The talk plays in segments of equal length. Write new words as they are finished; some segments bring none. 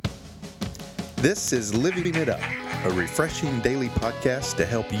This is Living It Up, a refreshing daily podcast to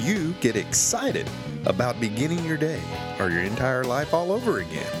help you get excited about beginning your day or your entire life all over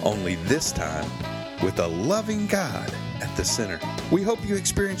again. Only this time with a loving God at the center. We hope you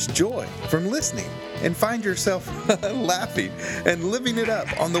experience joy from listening and find yourself laughing and living it up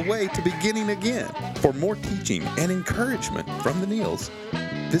on the way to beginning again. For more teaching and encouragement from the Neils,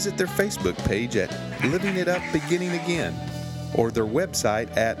 visit their Facebook page at Living It Up Beginning Again or their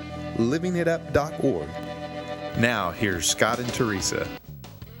website at livingitup.org. Now, here's Scott and Teresa.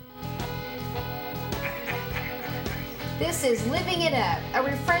 This is Living It Up, a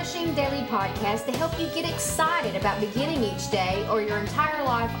refreshing daily podcast to help you get excited about beginning each day or your entire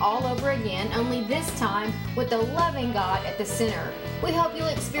life all over again, only this time with a loving God at the center. We hope you'll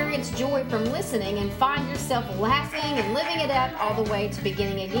experience joy from listening and find yourself laughing and living it up all the way to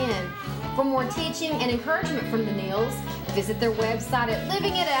beginning again. For more teaching and encouragement from the Neils, visit their website at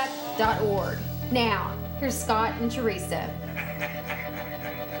livingitup.org. Now, here's Scott and Teresa.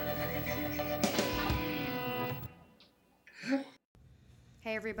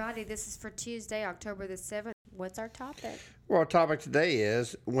 Hey everybody, this is for Tuesday, October the 7th. What's our topic? Well, our topic today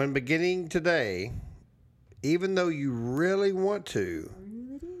is when beginning today, even though you really want to,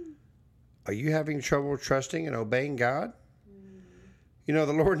 are you having trouble trusting and obeying God? You know,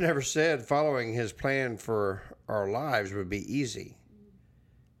 the Lord never said following his plan for our lives would be easy,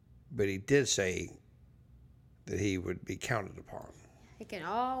 but he did say that he would be counted upon. We can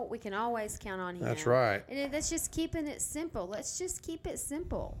always count on him. That's right. And that's just keeping it simple. Let's just keep it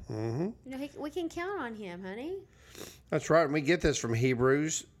simple. Mm-hmm. You know, we can count on him, honey. That's right. And we get this from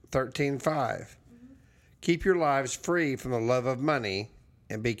Hebrews 13:5. Mm-hmm. Keep your lives free from the love of money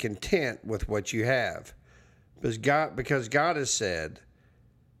and be content with what you have. Because God has said,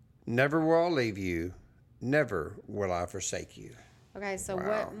 never will I leave you, never will I forsake you. Okay, so Wow.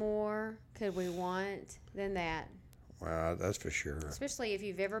 What more could we want than that? Wow, that's for sure. Especially if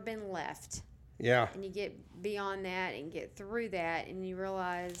you've ever been left. Yeah. And you get beyond that and get through that and you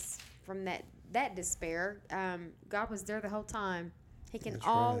realize from that despair, God was there the whole time. He can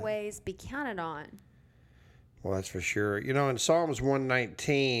always be counted on. Well, that's for sure. You know, in Psalms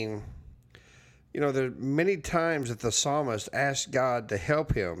 119, you know, there are many times that the psalmist asked God to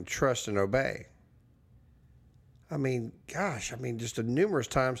help him trust and obey. I mean, gosh, just numerous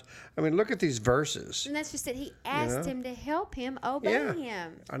times. I mean, look at these verses. And that's just it. He asked him to help him obey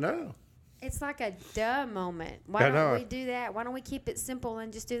him. I know. It's like a duh moment. Why don't we do that? Why don't we keep it simple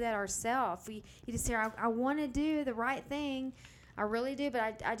and just do that ourselves? You just say, I want to do the right thing. I really do,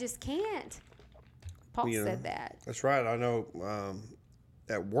 but I just can't. Paul said that. That's right. I know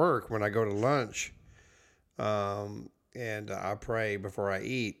at work when I go to lunch and I pray before I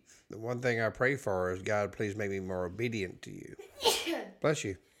eat, the one thing I pray for is, God, please make me more obedient to you. Bless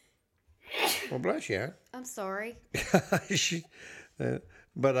you. Well, bless you. Huh? I'm sorry. But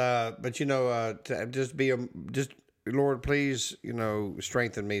you know, to Lord, please, you know,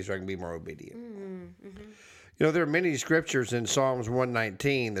 strengthen me so I can be more obedient. Mm-hmm. You know, there are many scriptures in Psalms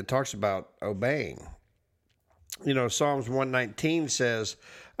 119 that talks about obeying. You know, Psalms 119 says,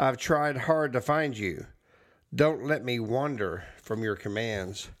 I've tried hard to find you. Don't let me wander from your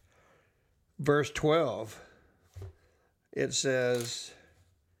commands. Verse 12, it says,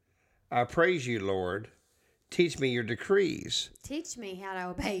 I praise you, Lord. Teach me your decrees. Teach me how to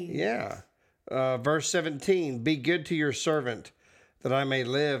obey you. Yeah. Verse 17, be good to your servant that I may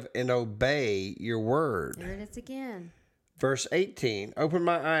live and obey your word. There it is again. Verse 18, open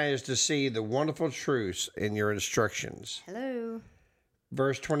my eyes to see the wonderful truths in your instructions. Hello.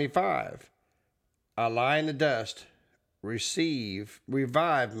 Verse 25, I lie in the dust.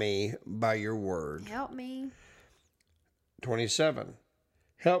 Revive me by your word. Help me. 27.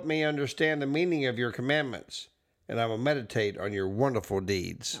 Help me understand the meaning of your commandments, and I will meditate on your wonderful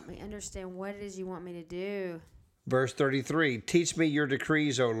deeds. Help me understand what it is you want me to do. Verse 33. Teach me your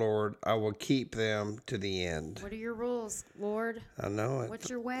decrees, O Lord. I will keep them to the end. What are your rules, Lord? I know it.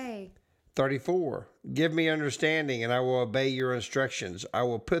 What's your way? 34. Give me understanding, and I will obey your instructions. I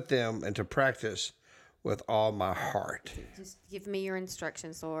will put them into practice with all my heart. Just give me your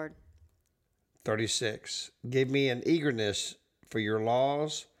instructions, Lord. 36. Give me an eagerness for your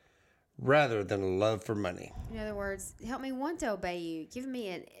laws rather than a love for money. In other words, help me want to obey you. Give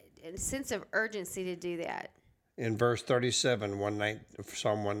me a sense of urgency to do that. In verse 37,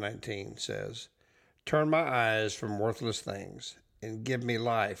 Psalm 119 says, turn my eyes from worthless things and give me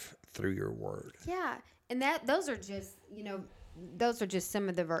life through your word. Yeah, and those are just some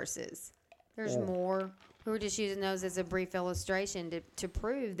of the verses. There's more. We were just using those as a brief illustration to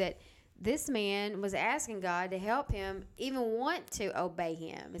prove that this man was asking God to help him even want to obey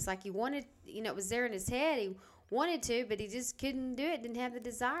him. It's like he wanted, it was there in his head. He wanted to, but he just couldn't do it, didn't have the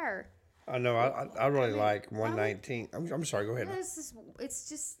desire. I know. I really like 119. I'm sorry, go ahead. It's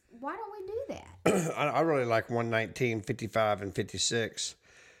just, why don't we do that? I really like 119, 55, and 56.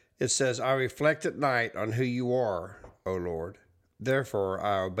 It says, I reflect at night on who you are, O Lord. Therefore,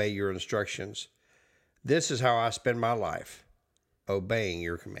 I obey your instructions. This is how I spend my life, obeying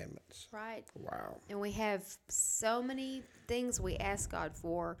your commandments. Right. Wow. And we have so many things we ask God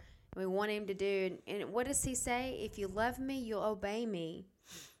for, and we want him to do. And what does he say? If you love me, you'll obey me.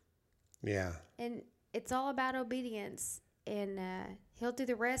 Yeah. And it's all about obedience. And he'll do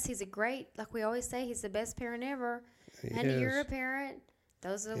the rest. He's like we always say, he's the best parent ever. Honey, you're a parent.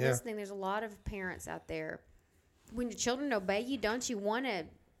 Those that are listening, there's a lot of parents out there. When your children obey you, don't you want to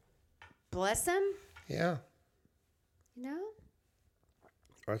bless them? Yeah.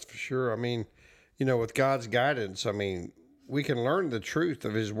 That's for sure. I mean, with God's guidance, we can learn the truth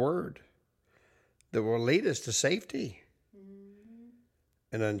of his word that will lead us to safety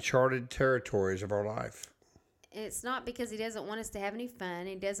in uncharted territories of our life. It's not because he doesn't want us to have any fun.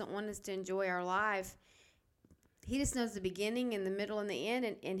 He doesn't want us to enjoy our life. He just knows the beginning and the middle and the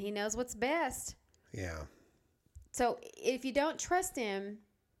end, and he knows what's best. Yeah. So if you don't trust him,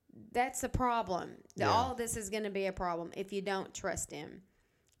 that's a problem. All of this is going to be a problem if you don't trust him.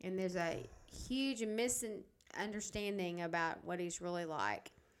 And there's a huge misunderstanding about what he's really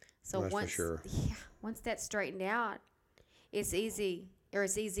like. So that's for sure. Once that's straightened out, it's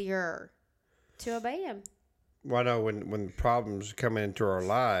easier to obey him. Well, I know when problems come into our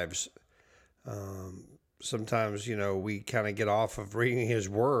lives, sometimes, we kind of get off of reading his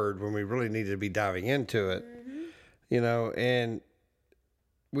word when we really need to be diving into it, and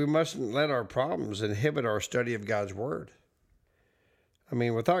we mustn't let our problems inhibit our study of God's word.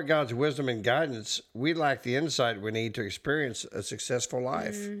 Without God's wisdom and guidance, we lack the insight we need to experience a successful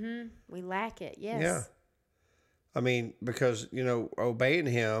life. Mm-hmm. We lack it, yes. Yeah. Because, obeying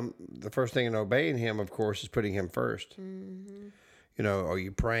him, the first thing in obeying him, of course, is putting him first. Mm-hmm. Are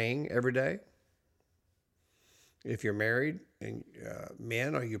you praying every day? If you're married, and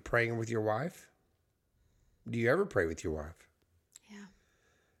men, are you praying with your wife? Do you ever pray with your wife?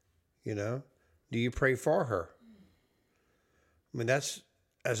 Yeah. Do you pray for her? That's,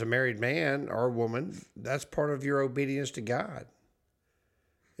 as a married man or woman, that's part of your obedience to God,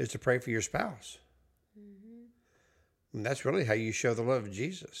 is to pray for your spouse. Mm-hmm. And that's really how you show the love of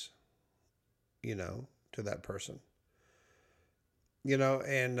Jesus, to that person.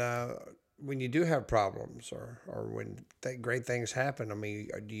 And when you do have problems or when great things happen,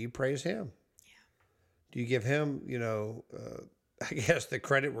 do you praise him? Yeah. Do you give him, I guess the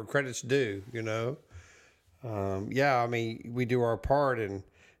credit where credit's due, we do our part and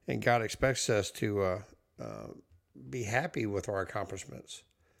God expects us to be happy with our accomplishments.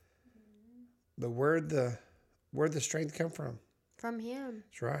 But where'd the strength come from? From him.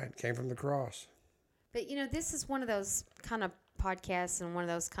 That's right. It came from the cross. But this is one of those kind of podcasts and one of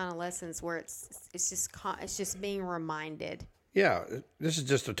those kind of lessons where it's just being reminded. Yeah, this is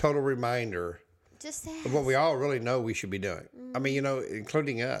just a total reminder of what we all really know we should be doing. Mm-hmm.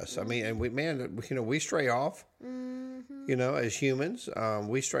 Including us. And we stray off. Mm-hmm. As humans,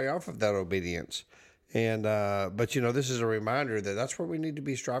 we stray off of that obedience. And but this is a reminder that that's what we need to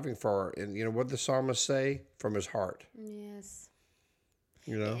be striving for. And what the psalmist say, from his heart. Yes.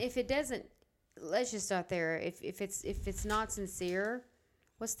 If it doesn't, let's just start there. If it's not sincere,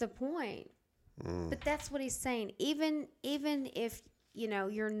 what's the point? But that's what he's saying. Even if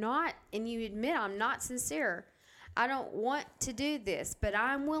you're not, and you admit, I'm not sincere, I don't want to do this, but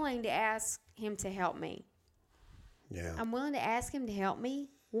I'm willing to ask him to help me. Yeah. I'm willing to ask him to help me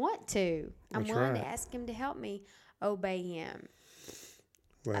want to. I'm willing to ask him to help me obey him.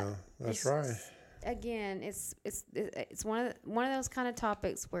 Well, that's right. Again, it's one of those kind of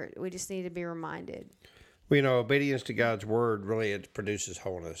topics where we just need to be reminded. Well, obedience to God's word, really, it produces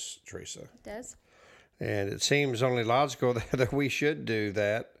wholeness, Teresa. It does. And it seems only logical that we should do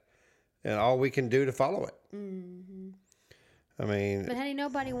that, and all we can do to follow it. Mm-hmm. But honey,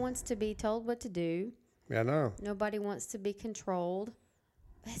 nobody wants to be told what to do. I know. Nobody wants to be controlled.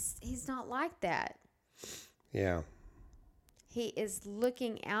 He's not like that. Yeah. He is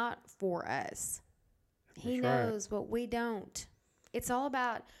looking out for us. He knows what we don't. It's all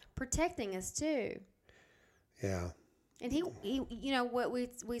about protecting us too. Yeah. And he what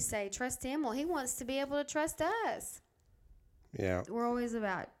we say, trust him. Well, he wants to be able to trust us. Yeah. We're always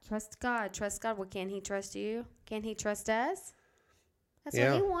about trust God. Trust God. Well, can he trust you? Can he trust us? That's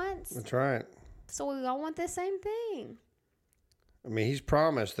what he wants. That's right. So we all want the same thing. I mean, he's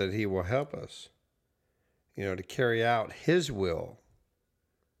promised that he will help us, to carry out his will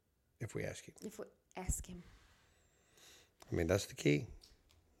if we ask him. If we ask him. I mean, that's the key.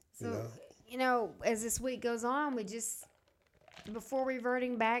 So, as this week goes on, we just, before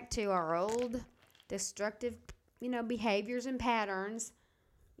reverting back to our old destructive, behaviors and patterns,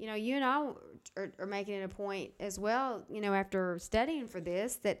 you and I are making it a point as well, after studying for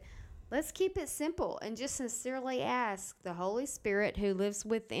this, that let's keep it simple and just sincerely ask the Holy Spirit who lives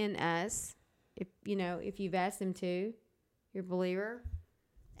within us. If you've asked him to, you're a believer,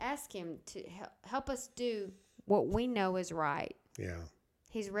 ask him to help us do what we know is right. Yeah.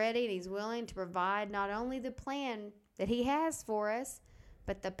 He's ready and he's willing to provide not only the plan that he has for us,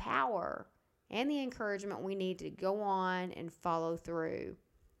 but the power and the encouragement we need to go on and follow through.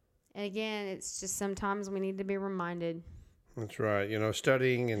 And again, it's just sometimes we need to be reminded. That's right.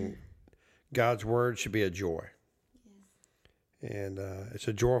 Studying in God's word should be a joy. Yes. And it's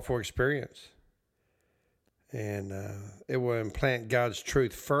a joyful experience. And it will implant God's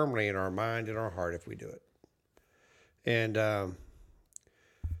truth firmly in our mind and our heart if we do it. And, on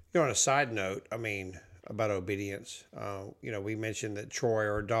a side note, about obedience, we mentioned that Troy,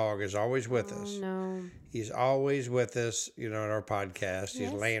 our dog, is always with us. No. He's always with us, in our podcast. Yes.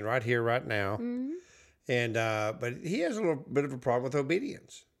 He's laying right here, right now. Mm-hmm. And, but he has a little bit of a problem with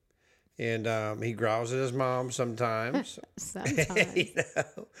obedience. And he growls at his mom sometimes. Sometimes.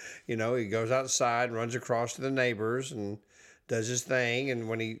 He goes outside and runs across to the neighbors and does his thing. And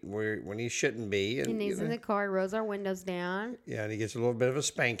when he shouldn't be. And, he's in the car, he rolls our windows down. Yeah, and he gets a little bit of a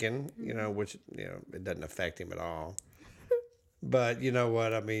spanking, which, it doesn't affect him at all. But you know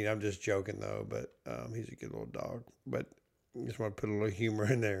what? I'm just joking, though. But he's a good little dog. But I just want to put a little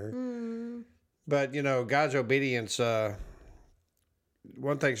humor in there. Mm. But, God's obedience...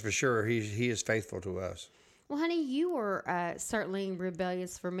 one thing's for sure, he is faithful to us. Well, honey, you were certainly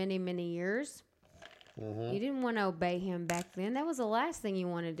rebellious for many, many years. Mm-hmm. You didn't want to obey him back then. That was the last thing you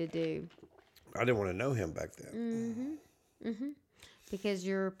wanted to do. I didn't want to know him back then. Mm-hmm. Mm-hmm. Because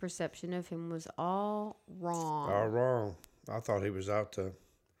your perception of him was all wrong. All wrong. I thought he was out to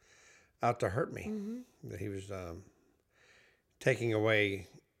hurt me. Mm-hmm. That he was taking away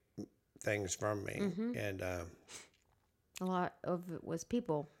things from me. Mm-hmm. And... a lot of it was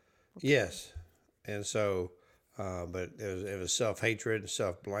people. Okay. Yes. And so, but it was self-hatred and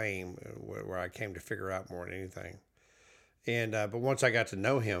self-blame where I came to figure out more than anything. And, but once I got to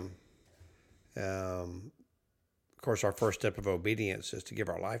know him, of course, our first step of obedience is to give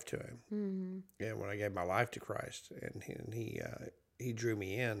our life to him. Mm-hmm. And when I gave my life to Christ and he drew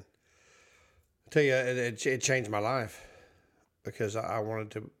me in, I tell you, it changed my life because I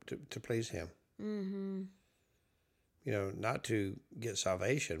wanted to please him. Mm-hmm. Not to get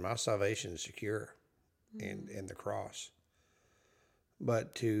salvation. My salvation is secure in the cross.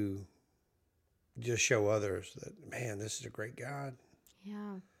 But to just show others that, man, this is a great God.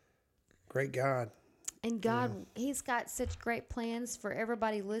 Yeah. Great God. And God, he's got such great plans for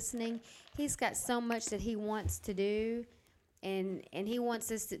everybody listening. He's got so much that he wants to do. And he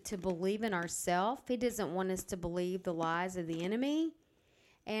wants us to believe in ourselves. He doesn't want us to believe the lies of the enemy.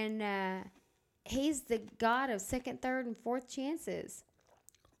 And, he's the God of second, third, and fourth chances.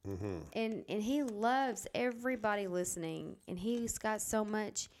 Mm-hmm. And he loves everybody listening. And he's got so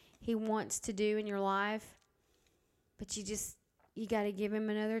much he wants to do in your life. But you got to give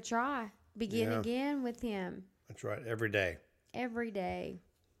him another try. Begin again with him. That's right. Every day. Every day.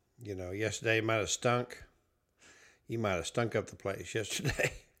 Yesterday might have stunk. You might have stunk up the place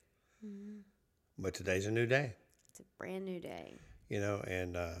yesterday. Mm-hmm. But today's a new day. It's a brand new day.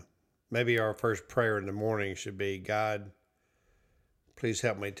 And... maybe our first prayer in the morning should be, God, please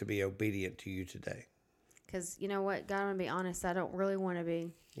help me to be obedient to you today. Because you know what? God, I'm going to be honest, I don't really want to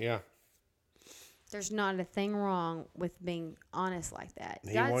be. Yeah. There's not a thing wrong with being honest like that.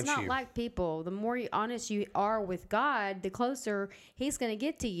 He God's wants not you. like people. The more honest you are with God, the closer he's going to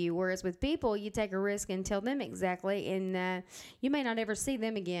get to you. Whereas with people, you take a risk and tell them exactly, and you may not ever see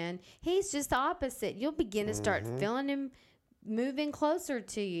them again. He's just the opposite. You'll begin to start feeling him moving closer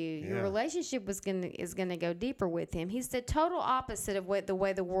to you. Yeah. Your relationship is gonna go deeper with him. He's the total opposite of the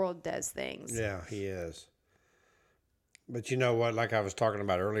way the world does things. Yeah, he is. But you know what? Like I was talking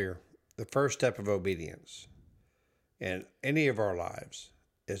about earlier, the first step of obedience in any of our lives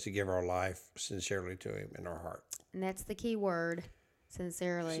is to give our life sincerely to him in our heart. And that's the key word,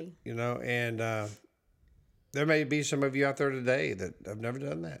 sincerely. And there may be some of you out there today that have never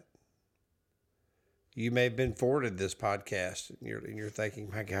done that. You may have been forwarded this podcast, and you're thinking,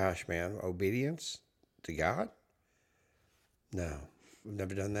 my gosh, man, obedience to God? No, we've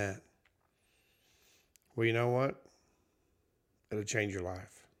never done that. Well, you know what? It'll change your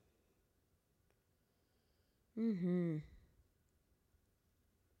life.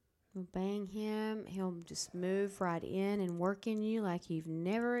 Obeying him, he'll just move right in and work in you like you've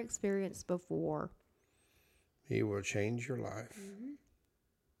never experienced before. He will change your life.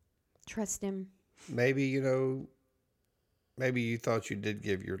 Trust him. Maybe, maybe you thought you did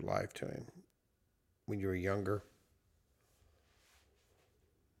give your life to him when you were younger.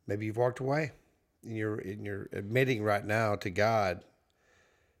 Maybe you've walked away and you're admitting right now to God,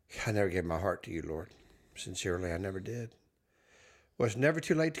 I never gave my heart to you, Lord. Sincerely, I never did. Well, it's never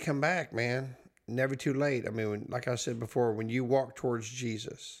too late to come back, man. Never too late. I mean, like I said before, when you walk towards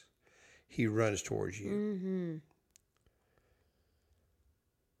Jesus, he runs towards you.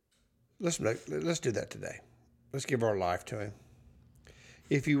 Let's do that today. Let's give our life to him.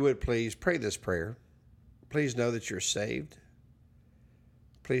 If you would, please pray this prayer. Please know that you're saved.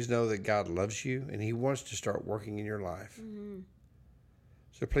 Please know that God loves you and he wants to start working in your life.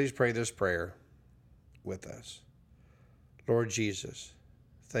 So please pray this prayer with us. Lord Jesus,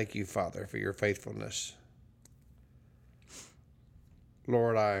 thank you, Father, for your faithfulness.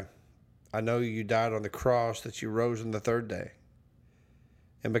 Lord, I know you died on the cross, that you rose on the third day.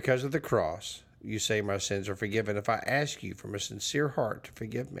 And because of the cross, you say my sins are forgiven. If I ask you from a sincere heart to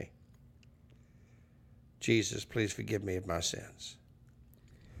forgive me, Jesus, please forgive me of my sins.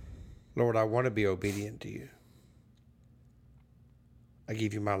 Lord, I want to be obedient to you. I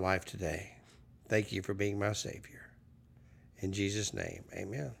give you my life today. Thank you for being my Savior. In Jesus' name,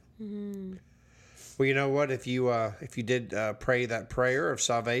 amen. Well, you know what? If you did pray that prayer of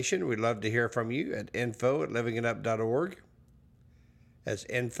salvation, we'd love to hear from you at info@livingitup.org. That's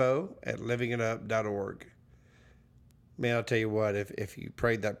info@livingitup.org. Man, I'll tell you what, if you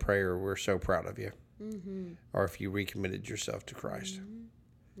prayed that prayer, we're so proud of you. Or if you recommitted yourself to Christ.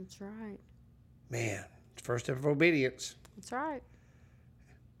 That's right. Man, it's the first step of obedience. That's right.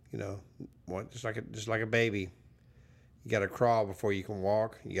 Just like a baby. You got to crawl before you can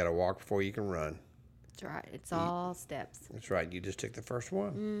walk. You got to walk before you can run. That's right. It's all steps. That's right. You just took the first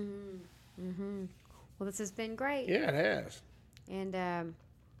one. Well, this has been great. Yeah, it has. And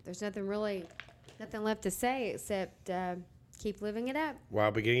there's nothing left to say except keep living it up. While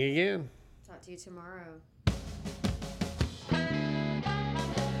beginning again. Talk to you tomorrow.